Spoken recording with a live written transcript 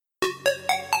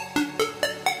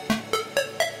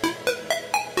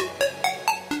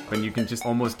and you can just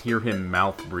almost hear him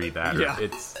mouth breathe at her. Yeah.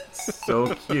 It's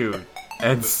so cute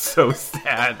and so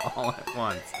sad all at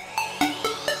once.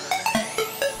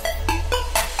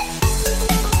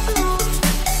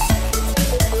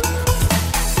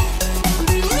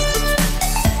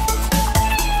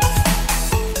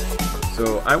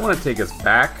 So I want to take us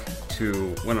back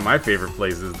to one of my favorite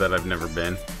places that I've never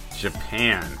been,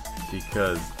 Japan,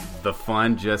 because the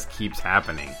fun just keeps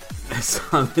happening. I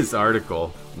saw this article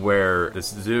where this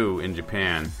zoo in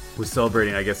Japan was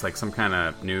celebrating, I guess, like some kind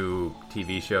of new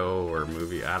TV show or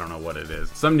movie. I don't know what it is.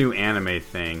 Some new anime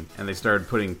thing. And they started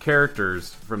putting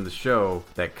characters from the show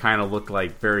that kind of look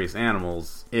like various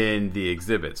animals in the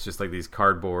exhibits, just like these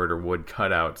cardboard or wood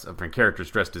cutouts of different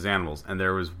characters dressed as animals. And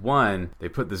there was one, they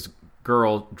put this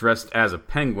girl dressed as a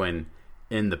penguin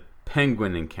in the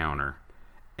penguin encounter.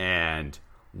 And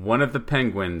one of the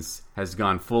penguins has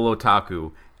gone full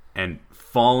otaku and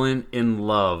fallen in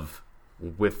love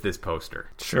with this poster.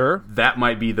 Sure. That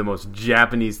might be the most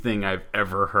Japanese thing I've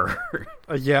ever heard.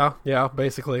 Yeah,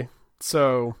 basically.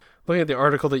 So, looking at the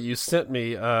article that you sent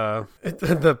me,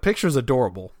 the picture's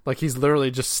adorable. Like, he's literally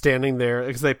just standing there,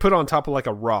 because they put it on top of, like,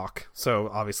 a rock. So,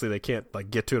 obviously, they can't, like,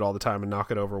 get to it all the time and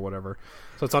knock it over or whatever.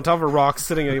 So, it's on top of a rock,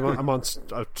 sitting amongst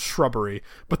a shrubbery.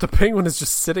 But the penguin is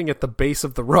just sitting at the base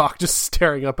of the rock, just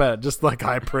staring up at it, just like,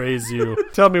 I praise you.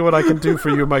 Tell me what I can do for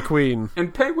you, my queen.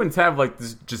 And penguins have, like,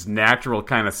 this just natural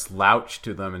kind of slouch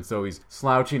to them. And so he's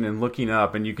slouching and looking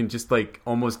up, and you can just, like,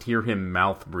 almost hear him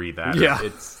mouth breathe at her. Yeah.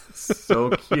 It's so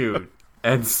cute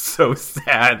and so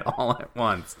sad all at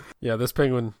once. Yeah, this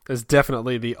penguin is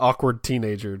definitely the awkward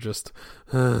teenager, just,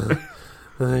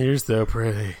 you're so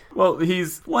pretty. Well,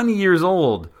 he's 20 years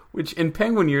old, which in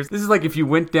penguin years, this is like if you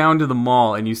went down to the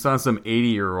mall and you saw some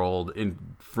 80-year-old in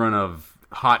front of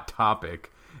Hot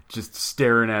Topic just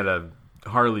staring at a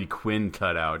Harley Quinn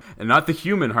cutout. And not the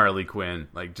human Harley Quinn,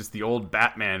 like just the old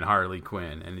Batman Harley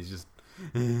Quinn. And he's just...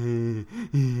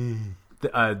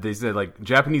 they said, like,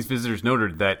 Japanese visitors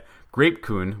noted that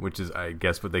Grape-kun, which is, I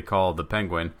guess, what they call the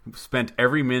penguin, spent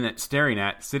every minute staring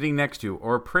at, sitting next to,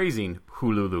 or praising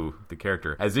Hululu, the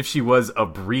character, as if she was a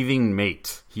breathing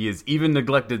mate. He has even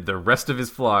neglected the rest of his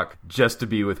flock just to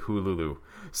be with Hululu.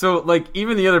 So, like,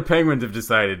 even the other penguins have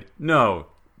decided, no,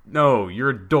 you're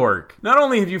a dork. Not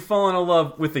only have you fallen in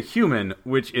love with a human,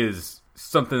 which is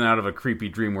something out of a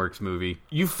creepy DreamWorks movie,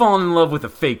 you've fallen in love with a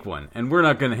fake one, and we're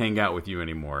not going to hang out with you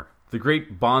anymore. The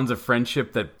great bonds of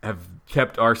friendship that have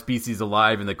kept our species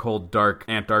alive in the cold, dark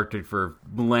Antarctic for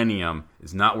millennium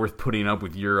is not worth putting up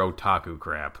with your otaku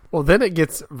crap. Well, then it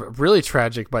gets really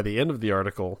tragic by the end of the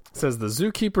article. It says the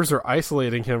zookeepers are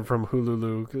isolating him from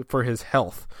Hululu for his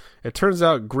health. It turns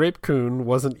out Grape-kun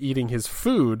wasn't eating his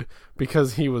food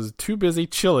because he was too busy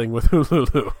chilling with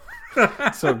Hululu.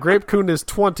 So Grape-kun is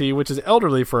 20, which is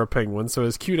elderly for a penguin, so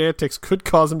his cute antics could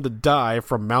cause him to die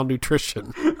from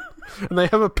malnutrition. And they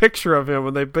have a picture of him,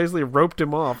 and they basically roped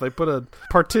him off. They put a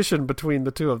partition between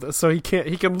the two of them, so he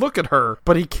can look at her,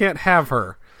 but he can't have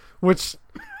her. Which,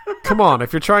 come on,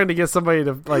 if you're trying to get somebody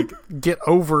to, like, get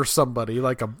over somebody,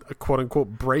 like a quote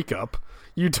unquote breakup,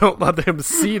 you don't let him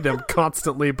see them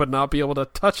constantly, but not be able to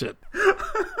touch it.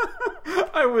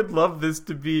 I would love this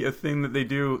to be a thing that they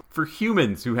do for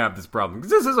humans who have this problem.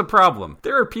 Because this is a problem.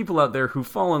 There are people out there who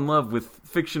fall in love with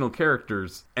fictional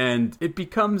characters, and it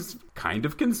becomes kind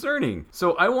of concerning.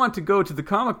 So I want to go to the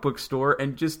comic book store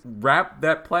and just wrap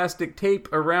that plastic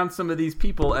tape around some of these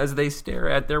people as they stare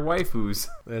at their waifus.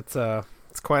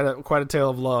 It's quite a tale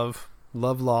of love.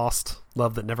 Love lost.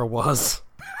 Love that never was.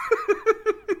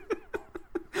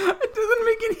 It doesn't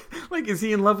make any... Like, is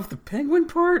he in love with the penguin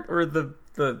part? Or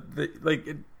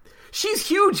she's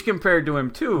huge compared to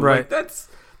him, too. Right. Like,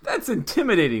 that's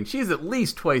intimidating. She's at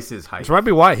least twice his height. Which might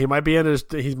be why he might be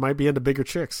into bigger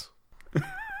chicks.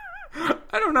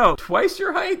 I don't know. Twice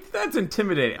your height? That's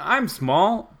intimidating. I'm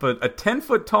small, but a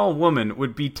 10-foot tall woman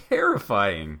would be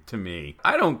terrifying to me.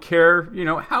 I don't care,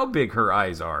 how big her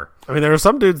eyes are. I mean, there are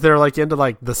some dudes that are like into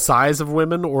like the size of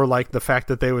women, or like the fact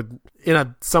that they would, in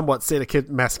a somewhat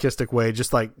masochistic way,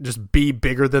 just be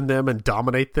bigger than them and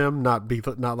dominate them. Not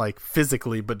like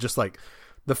physically, but just like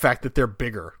the fact that they're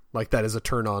bigger. Like that is a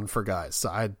turn on for guys.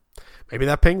 So maybe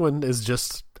that penguin is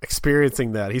just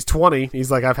experiencing that. He's 20. He's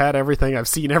like, I've had everything. I've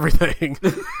seen everything.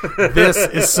 This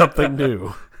is something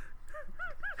new.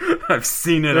 I've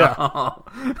seen it all.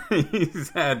 He's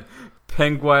had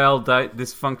penguile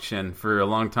dysfunction for a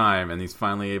long time, and he's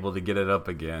finally able to get it up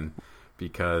again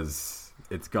because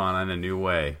it's gone in a new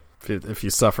way. If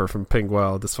you suffer from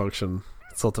penguile dysfunction,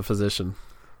 consult a physician.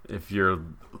 If your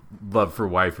love for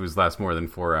waifus lasts more than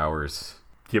 4 hours,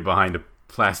 get behind a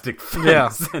plastic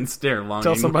fence and stare longingly.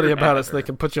 Tell somebody about it so they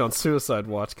can put you on suicide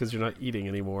watch because you're not eating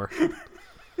anymore.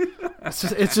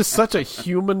 It's just such a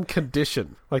human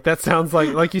condition. Like, that sounds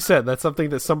like you said, that's something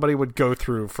that somebody would go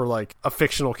through for, like, a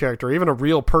fictional character, or even a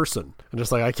real person. And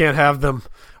just like, I can't have them.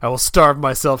 I will starve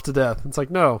myself to death. It's like,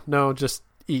 no, just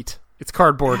eat. It's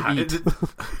cardboard. Eat.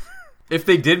 If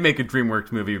they did make a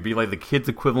DreamWorks movie, it would be like the kids'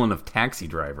 equivalent of Taxi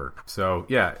Driver. So,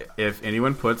 yeah, if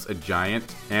anyone puts a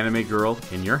giant anime girl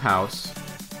in your house,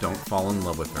 don't fall in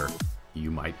love with her. You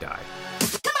might die.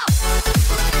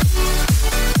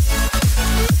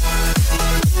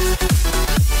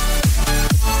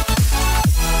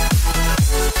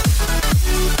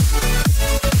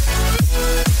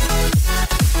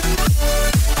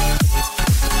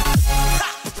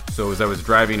 So as I was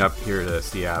driving up here to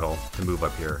Seattle to move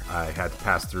up here, I had to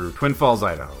pass through Twin Falls,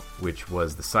 Idaho, which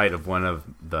was the site of one of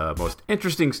the most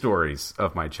interesting stories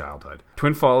of my childhood.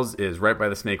 Twin Falls is right by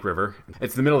the Snake River.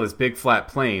 It's in the middle of this big flat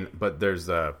plain, but there's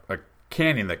a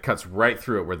canyon that cuts right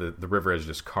through it where the river has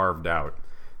just carved out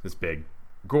this big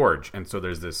gorge. And so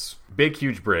there's this big,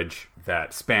 huge bridge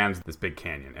that spans this big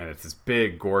canyon, and it's this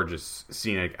big, gorgeous,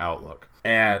 scenic outlook.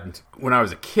 And when I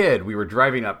was a kid, we were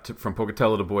driving up from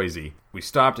Pocatello to Boise. We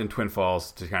stopped in Twin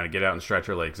Falls to kind of get out and stretch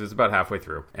our legs. It's about halfway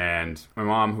through. And my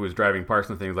mom, who was driving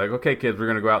Parks and things, like, okay, kids, we're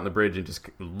going to go out on the bridge and just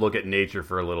look at nature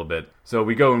for a little bit. So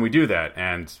we go and we do that.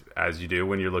 And as you do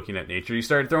when you're looking at nature, you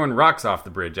start throwing rocks off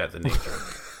the bridge at the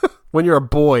nature. When you're a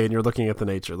boy and you're looking at the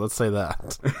nature, let's say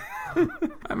that.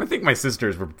 I think my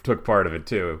sisters took part of it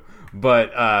too.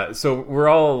 But so we're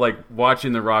all like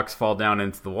watching the rocks fall down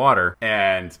into the water,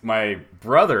 and my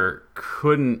brother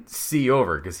couldn't see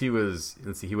over because he would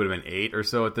have been 8 or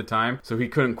so at the time, so he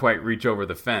couldn't quite reach over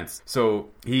the fence. So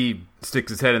he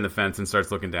sticks his head in the fence and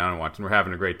starts looking down and watching. We're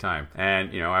having a great time,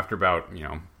 and after about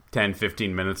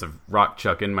 10-15 minutes of rock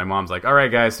chucking, my mom's like, "All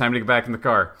right, guys, time to get back in the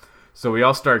car." So we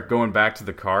all start going back to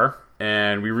the car,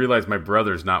 and we realize my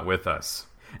brother's not with us,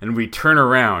 and we turn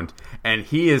around, and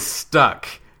he is stuck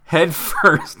head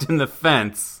first in the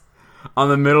fence on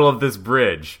the middle of this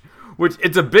bridge, which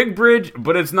it's a big bridge,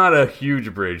 but it's not a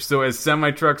huge bridge. So as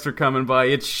semi-trucks are coming by,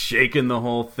 it's shaking the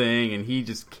whole thing, and he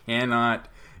just cannot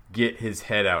get his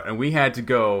head out. And we had to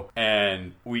go,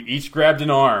 and we each grabbed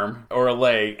an arm or a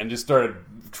leg and just started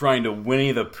trying to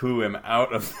Winnie the Pooh him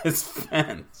out of this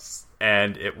fence.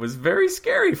 And it was very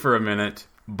scary for a minute,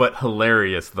 but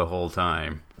hilarious the whole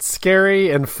time. Scary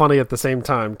and funny at the same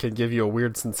time can give you a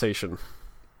weird sensation.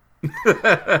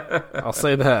 I'll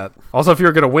say that. Also, if you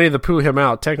were going to Winnie the Pooh him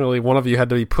out, technically one of you had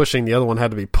to be pushing, the other one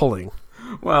had to be pulling.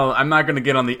 Well, I'm not going to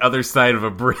get on the other side of a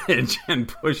bridge and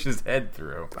push his head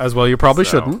through. As well, you probably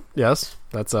shouldn't. Yes,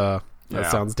 that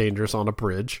sounds dangerous on a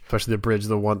bridge, especially the bridge.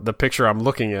 The picture I'm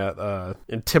looking at,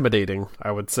 intimidating,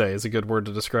 I would say, is a good word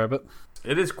to describe it.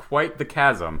 It is quite the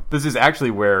chasm. This is actually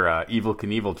where Evel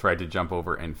Knievel tried to jump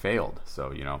over and failed.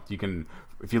 So you can.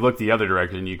 If you look the other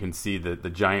direction, you can see the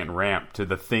giant ramp to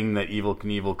the thing that Evel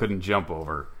Knievel couldn't jump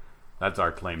over. That's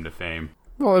our claim to fame.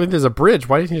 Well, I mean, there's a bridge.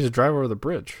 Why didn't he just drive over the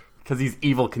bridge? Because he's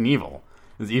Evel Knievel.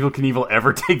 Does Evel Knievel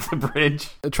ever take the bridge?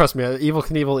 Trust me, Evel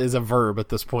Knievel is a verb at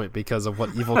this point because of what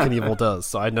Evel Knievel does,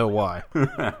 so I know why.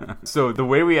 So the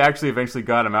way we actually eventually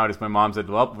got him out is my mom said,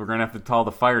 well, we're going to have to call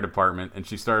the fire department, and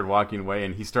she started walking away,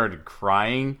 and he started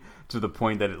crying to the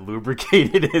point that it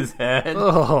lubricated his head.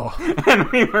 Oh. And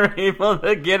we were able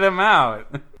to get him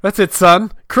out. That's it,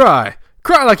 son. Cry.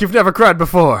 Cry like you've never cried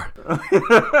before.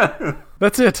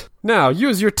 That's it. Now,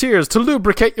 use your tears to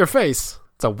lubricate your face.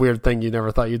 It's a weird thing you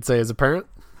never thought you'd say as a parent.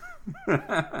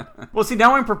 Well, see,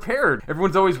 now I'm prepared.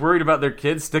 Everyone's always worried about their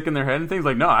kids sticking their head in things.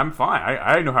 Like, no, I'm fine.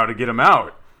 I know how to get him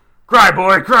out. Cry,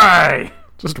 boy, cry!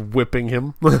 Just whipping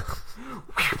him.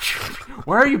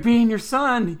 Why are you being your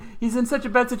son? He's in such a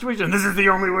bad situation. This is the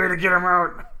only way to get him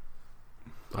out.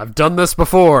 I've done this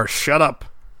before. Shut up.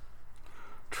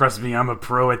 Trust me, I'm a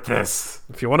pro at this.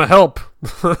 If you want to help,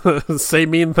 say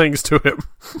mean things to him.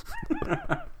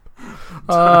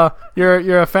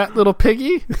 You're a fat little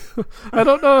piggy? I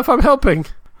don't know if I'm helping.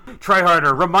 Try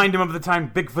harder. Remind him of the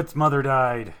time Bigfoot's mother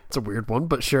died. It's a weird one,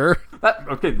 but sure.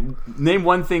 Okay, name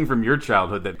one thing from your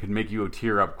childhood that could make you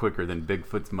tear up quicker than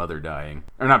Bigfoot's mother dying.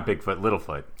 Or not Bigfoot,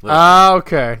 Littlefoot.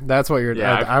 Okay. That's what you're...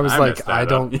 Yeah, I was like, I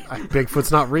don't...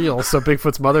 Bigfoot's not real, so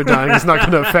Bigfoot's mother dying is not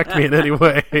going to affect me in any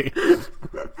way.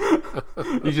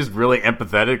 You're just really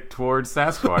empathetic towards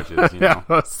Sasquatches, Yeah,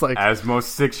 it's like... as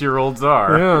most 6-year-olds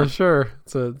are. Yeah, sure.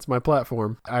 It's my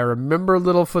platform. I remember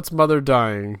Littlefoot's mother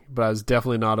dying, but I was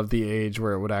definitely not of the age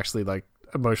where it would actually, like,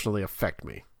 emotionally affect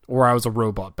me. Or I was a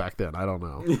robot back then. I don't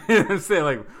know. Say,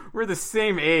 like, we're the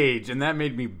same age, and that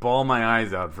made me bawl my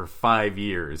eyes out for 5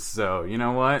 years. So, you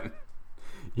know what?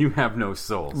 You have no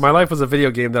soul. My life was a video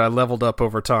game that I leveled up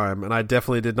over time, and I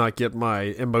definitely did not get my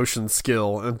emotion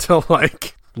skill until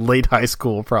like late high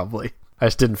school, probably. I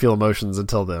just didn't feel emotions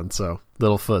until then, so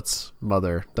Littlefoot's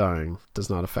mother dying does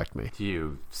not affect me.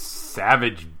 You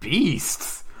savage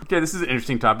beasts. Okay, this is an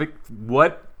interesting topic.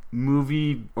 What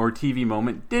movie or TV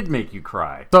moment did make you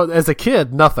cry? So as a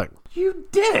kid, nothing. You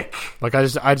dick. Like I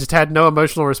just had no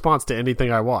emotional response to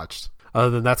anything I watched. Other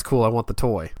than that's cool, I want the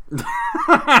toy.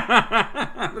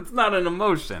 That's not an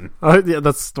emotion. Yeah,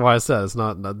 that's why I said it's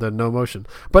not no emotion.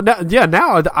 But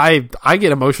now I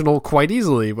get emotional quite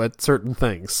easily with certain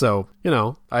things. So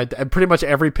I pretty much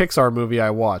every Pixar movie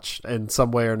I watch in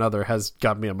some way or another has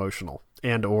got me emotional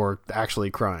and or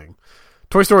actually crying.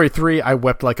 Toy Story 3, I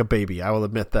wept like a baby. I will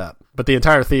admit that. But the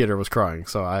entire theater was crying,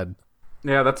 so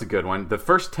Yeah, that's a good one. The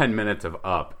first 10 minutes of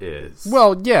Up is...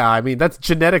 Well, yeah, I mean, that's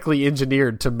genetically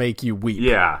engineered to make you weep.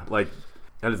 Yeah, like,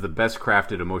 that is the best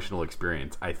crafted emotional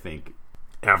experience, I think,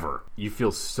 ever. You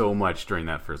feel so much during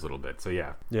that first little bit, so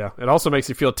yeah. Yeah, it also makes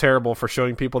you feel terrible for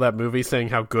showing people that movie, saying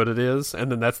how good it is,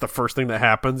 and then that's the first thing that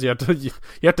happens. You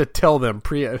have to tell them,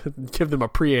 give them a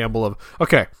preamble of,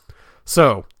 okay,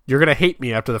 so you're going to hate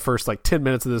me after the first, 10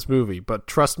 minutes of this movie, but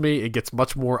trust me, it gets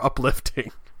much more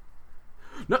uplifting.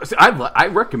 No, see, I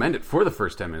recommend it for the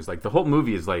first 10 minutes. Like, the whole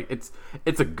movie is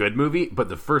it's a good movie, but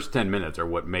the first 10 minutes are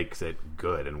what makes it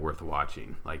good and worth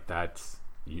watching. Like, that's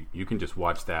you can just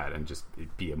watch that and just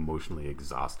be emotionally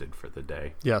exhausted for the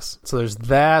day. Yes. So there's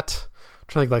that. I'm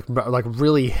trying to think like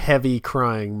really heavy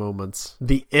crying moments.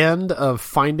 The end of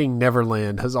Finding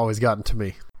Neverland has always gotten to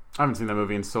me. I haven't seen that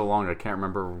movie in so long, I can't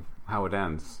remember how it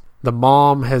ends. The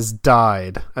mom has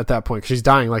died at that point. She's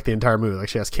dying like the entire movie. Like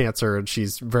she has cancer and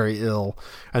she's very ill.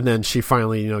 And then she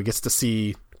finally, gets to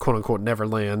see quote unquote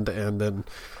Neverland and then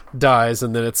dies.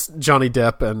 And then it's Johnny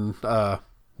Depp and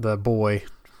the boy,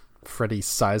 Freddie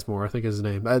Sizemore, I think is his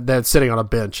name. That's sitting on a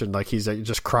bench and he's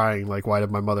just crying. Like, why did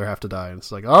my mother have to die? And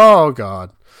it's like, oh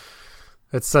God.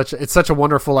 It's such a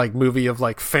wonderful movie of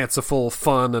fanciful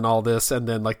fun and all this. And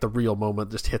then the real moment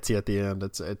just hits you at the end.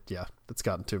 It's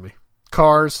gotten to me.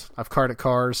 Cars. I've cried at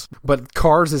Cars. But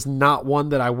Cars is not one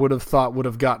that I would have thought would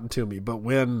have gotten to me. But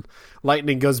when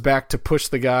Lightning goes back to push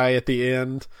the guy at the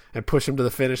end and push him to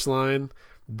the finish line,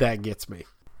 that gets me.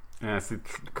 Yeah, see,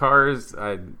 Cars,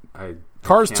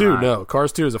 Cars 2, no.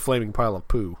 Cars 2 is a flaming pile of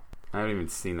poo. I haven't even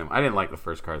seen them. I didn't like the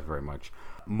first Cars very much.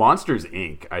 Monsters,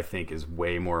 Inc., I think, is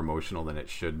way more emotional than it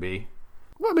should be.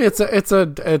 Well, I mean,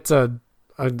 it's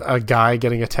a guy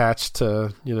getting attached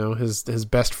to, his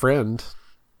best friend.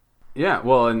 Yeah,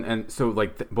 well, and so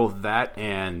both that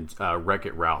and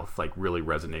Wreck-It Ralph really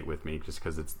resonate with me just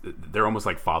because they're almost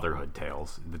like fatherhood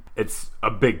tales. It's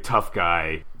a big tough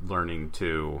guy learning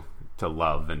to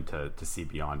love and to see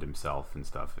beyond himself and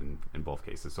stuff in both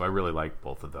cases. So I really like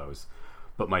both of those.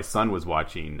 But my son was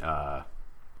watching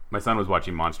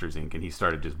Monsters Inc. and he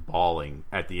started just bawling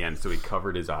at the end. So he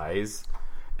covered his eyes,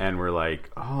 and we're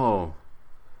like, "Oh,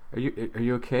 Are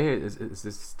you okay? Is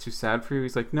this too sad for you?"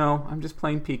 He's like, "No, I'm just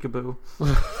playing peekaboo."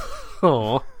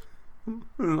 Aw.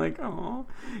 I'm like, "Oh,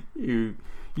 you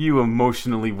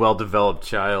emotionally well-developed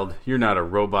child. You're not a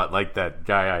robot like that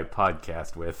guy I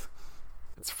podcast with."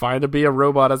 It's fine to be a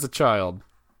robot as a child.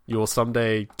 You will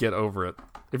someday get over it.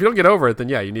 If you don't get over it, then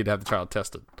yeah, you need to have the child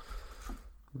tested.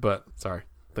 But, sorry,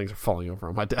 things are falling over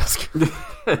on my desk.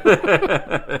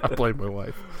 I blame my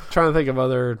wife. Trying to think of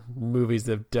other movies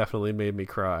that have definitely made me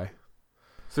cry.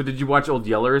 So did you watch Old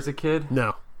Yeller as a kid?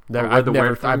 No.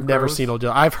 I've never seen Old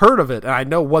Yeller. I've heard of it, and I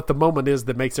know what the moment is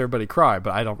that makes everybody cry,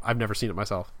 but I've never seen it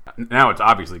myself. Now it's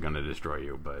obviously going to destroy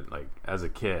you, but as a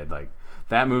kid,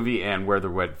 that movie and Where the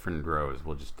Red Friend Grows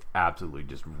will just absolutely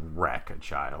just wreck a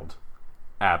child.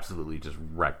 Absolutely just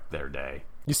wreck their day.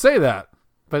 You say that,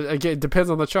 but again, it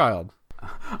depends on the child.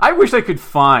 I wish I could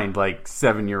find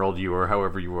 7-year-old you or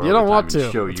however you were. You don't want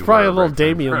to. Show it's you probably a little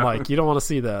Damien-like. You don't want to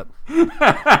see that.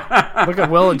 Look at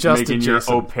well-adjusted Making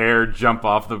Jason. your au pair jump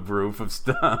off the roof of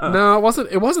stuff. No, it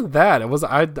wasn't. It wasn't that. It was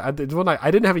I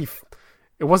didn't have any.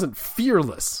 It wasn't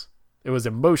fearless. It was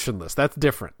emotionless. That's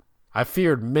different. I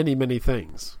feared many, many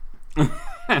things.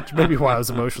 Which may be why I was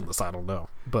emotionless. I don't know,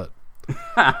 but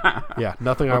yeah,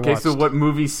 nothing I watched. Okay, so what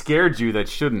movie scared you that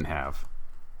shouldn't have?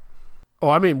 Oh,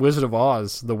 I mean, Wizard of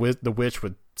Oz. The witch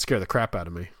would scare the crap out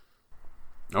of me.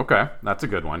 Okay, that's a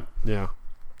good one. Yeah,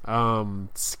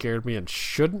 scared me and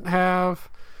shouldn't have.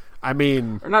 I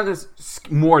mean, or not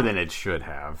just more than it should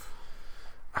have.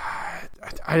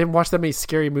 I didn't watch that many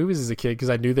scary movies as a kid because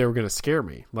I knew they were going to scare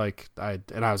me. I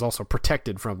was also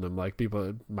protected from them.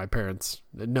 My parents,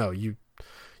 no, you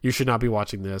should not be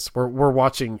watching this. We're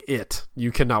watching it.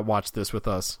 You cannot watch this with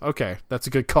us. Okay, that's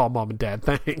a good call, Mom and Dad.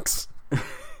 Thanks.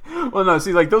 Well, no,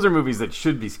 see, like, those are movies that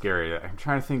should be scary. I'm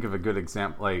trying to think of a good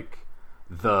example. Like,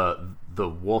 the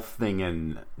wolf thing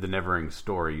in The Neverending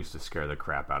Story used to scare the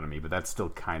crap out of me, but that still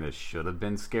kind of should have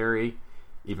been scary,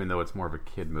 even though it's more of a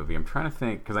kid movie. I'm trying to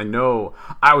think, because I know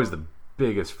I was the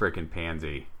biggest frickin'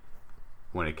 pansy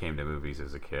when it came to movies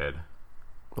as a kid.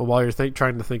 Well, while you're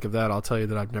trying to think of that, I'll tell you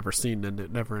that I've never seen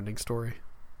Neverending Story.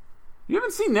 You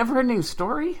haven't seen Neverending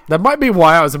Story? That might be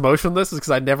why I was emotionless, is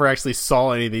because I never actually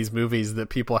saw any of these movies that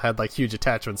people had like huge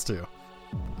attachments to.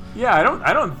 Yeah,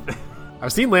 I don't.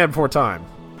 I've seen Land Before Time.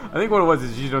 I think what it was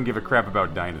is you don't give a crap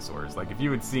about dinosaurs. Like, if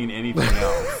you had seen anything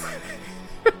else,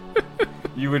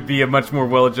 you would be a much more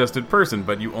well-adjusted person,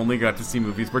 but you only got to see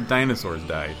movies where dinosaurs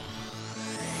died.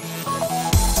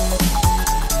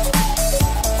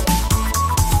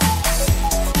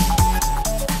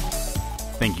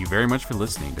 Thank you very much for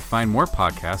listening. To find more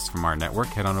podcasts from our network,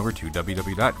 head on over to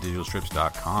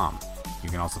www.digitalstrips.com. You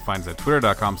can also find us at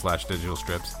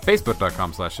twitter.com/digitalstrips,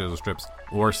 facebook.com/digitalstrips,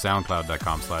 or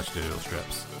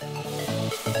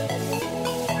soundcloud.com/digitalstrips.